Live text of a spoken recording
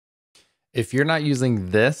If you're not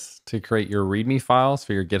using this to create your README files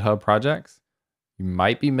for your GitHub projects, you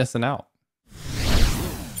might be missing out.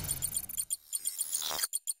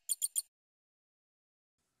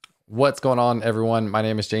 What's going on, everyone? My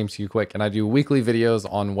name is James Quick, and I do weekly videos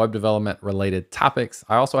on web development related topics.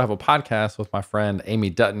 I also have a podcast with my friend Amy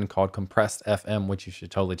Dutton called Compressed FM, which you should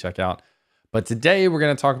totally check out. But today we're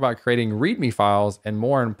going to talk about creating README files, and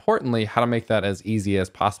more importantly, how to make that as easy as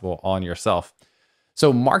possible on yourself.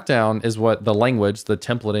 So Markdown is what the language, the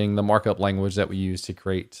templating, the markup language that we use to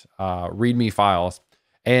create README files.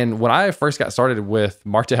 And when I first got started with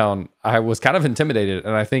Markdown, I was kind of intimidated.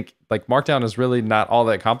 And I think like Markdown is really not all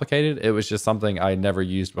that complicated. It was just something I had never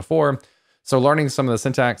used before. So learning some of the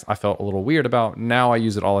syntax, I felt a little weird about. Now I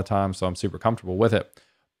use it all the time, so I'm super comfortable with it.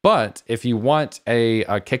 But if you want a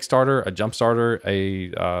Kickstarter, a jump starter,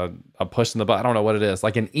 a push in the button, I don't know what it is,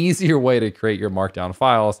 like an easier way to create your Markdown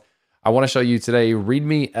files, I want to show you today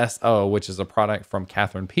ReadMe.so, which is a product from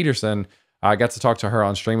Catherine Peterson. I got to talk to her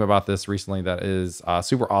on stream about this recently. That is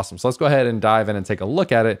super awesome. So let's go ahead and dive in and take a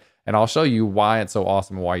look at it, and I'll show you why it's so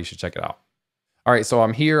awesome and why you should check it out. All right, so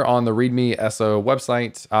I'm here on the ReadMe.so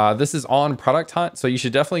website. This is on Product Hunt, so you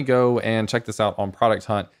should definitely go and check this out on Product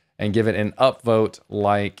Hunt and give it an upvote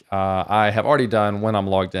like I have already done when I'm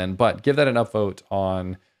logged in, but give that an upvote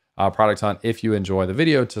on Product Hunt if you enjoy the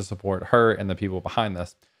video to support her and the people behind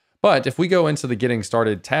this. But if we go into the Getting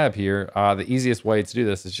Started tab here, the easiest way to do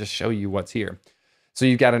this is just show you what's here. So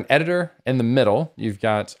you've got an editor in the middle, you've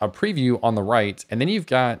got a preview on the right, and then you've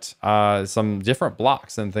got some different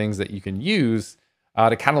blocks and things that you can use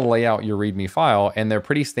to kind of lay out your README file. And they're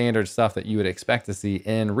pretty standard stuff that you would expect to see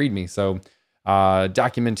in README. So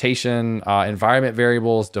documentation, environment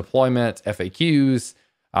variables, deployment, FAQs,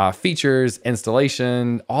 features,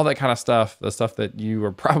 installation, all that kind of stuff, the stuff that you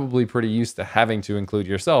are probably pretty used to having to include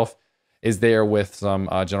yourself, is there with some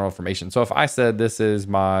general information. So if I said this is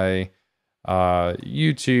my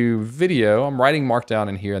YouTube video, I'm writing Markdown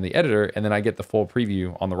in here in the editor, and then I get the full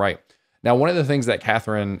preview on the right. Now, one of the things that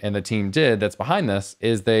Catherine and the team did that's behind this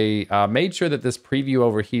is they made sure that this preview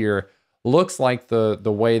over here looks like the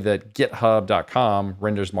way that github.com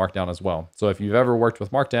renders Markdown as well. So if you've ever worked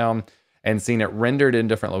with Markdown and seen it rendered in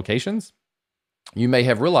different locations, you may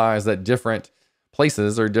have realized that different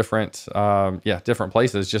places or different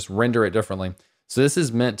places just render it differently. So this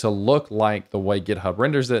is meant to look like the way GitHub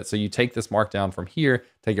renders it. So you take this Markdown from here,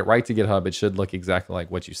 take it right to GitHub. It should look exactly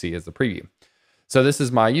like what you see as the preview. So this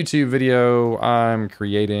is my YouTube video. I'm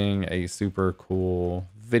creating a super cool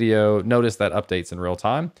video. Notice that updates in real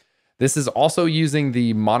time. This is also using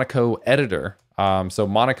the Monaco editor. So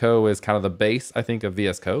Monaco is kind of the base, I think, of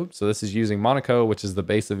VS Code. So this is using Monaco, which is the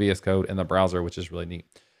base of VS Code in the browser, which is really neat.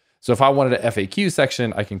 So if I wanted an FAQ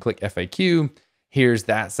section, I can click FAQ. Here's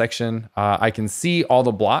that section. I can see all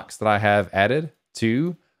the blocks that I have added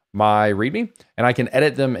to my README, and I can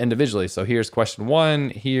edit them individually. So here's question 1.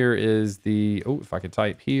 Here is the, if I could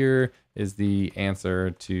type, here is the answer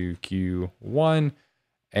to Q1.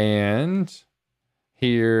 And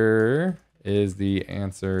here is the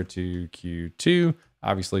answer to Q2.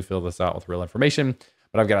 Obviously fill this out with real information,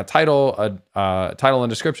 but I've got a title, a title and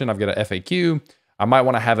description. I've got a FAQ. I might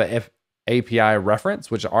want to have an API reference,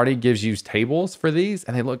 which already gives you tables for these,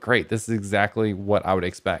 and they look great. This is exactly what I would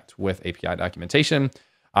expect with API documentation,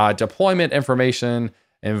 deployment information,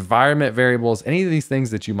 environment variables, any of these things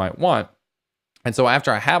that you might want. And so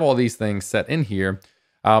after I have all these things set in here,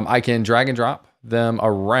 I can drag and drop them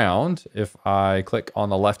around. If I click on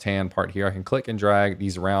the left-hand part here, I can click and drag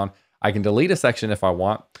these around. I can delete a section if I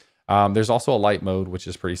want. There's also a light mode, which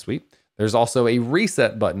is pretty sweet. There's also a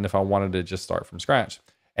reset button if I wanted to just start from scratch.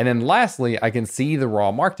 And then lastly, I can see the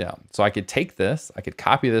raw Markdown. So I could take this, I could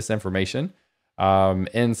copy this information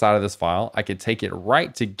inside of this file. I could take it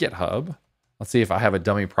right to GitHub. Let's see if I have a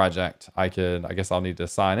dummy project. I guess I'll need to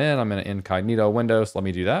sign in. I'm in an incognito window, so let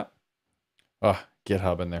me do that.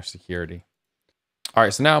 GitHub and their security. All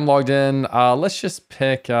right, so now I'm logged in. Let's just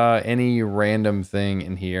pick any random thing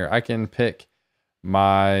in here. I can pick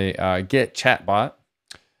my Git chatbot.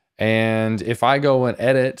 And if I go and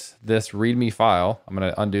edit this README file, I'm going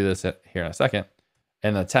to undo this here in a second,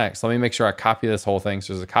 in the text. Let me make sure I copy this whole thing.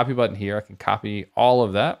 So there's a copy button here. I can copy all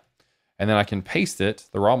of that. And then I can paste it,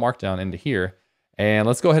 the raw Markdown, into here. And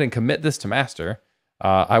let's go ahead and commit this to master.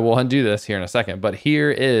 I will undo this here in a second. But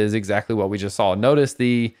here is exactly what we just saw. Notice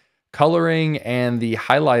the coloring and the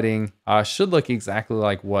highlighting should look exactly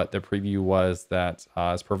like what the preview was that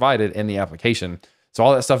is provided in the application. So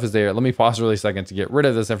all that stuff is there. Let me pause really a second to get rid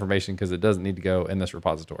of this information because it doesn't need to go in this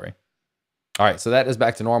repository. All right, so that is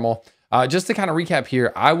back to normal. Just to kind of recap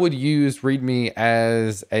here, I would use README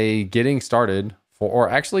as a getting started or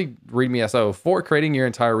actually ReadMe.so for creating your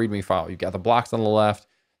entire ReadMe file. You've got the blocks on the left.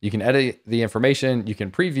 You can edit the information. You can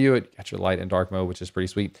preview it. Got your light and dark mode, which is pretty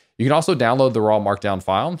sweet. You can also download the raw Markdown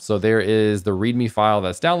file. So there is the ReadMe file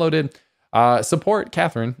that's downloaded. Support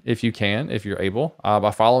Catherine if you can, if you're able,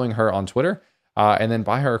 by following her on Twitter, and then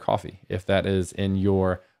buy her a coffee if that is in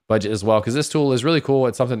your budget as well, because this tool is really cool.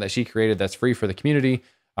 It's something that she created that's free for the community.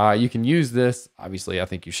 You can use this. Obviously, I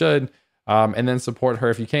think you should. And then support her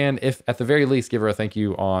if you can. If at the very least, give her a thank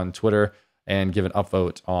you on Twitter and give an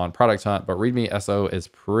upvote on Product Hunt. But ReadMe.so is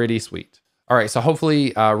pretty sweet. All right, so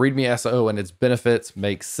hopefully ReadMe.so and its benefits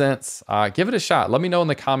make sense. Give it a shot. Let me know in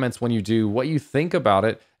the comments when you do what you think about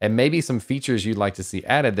it and maybe some features you'd like to see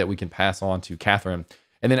added that we can pass on to Catherine.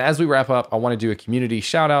 And then as we wrap up, I want to do a community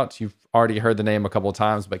shout out. You've already heard the name a couple of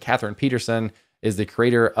times, but Catherine Peterson is the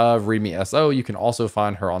creator of ReadMe.so. You can also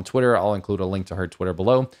find her on Twitter. I'll include a link to her Twitter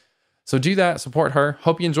below. So do that, support her.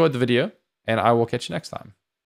 Hope you enjoyed the video, and I will catch you next time.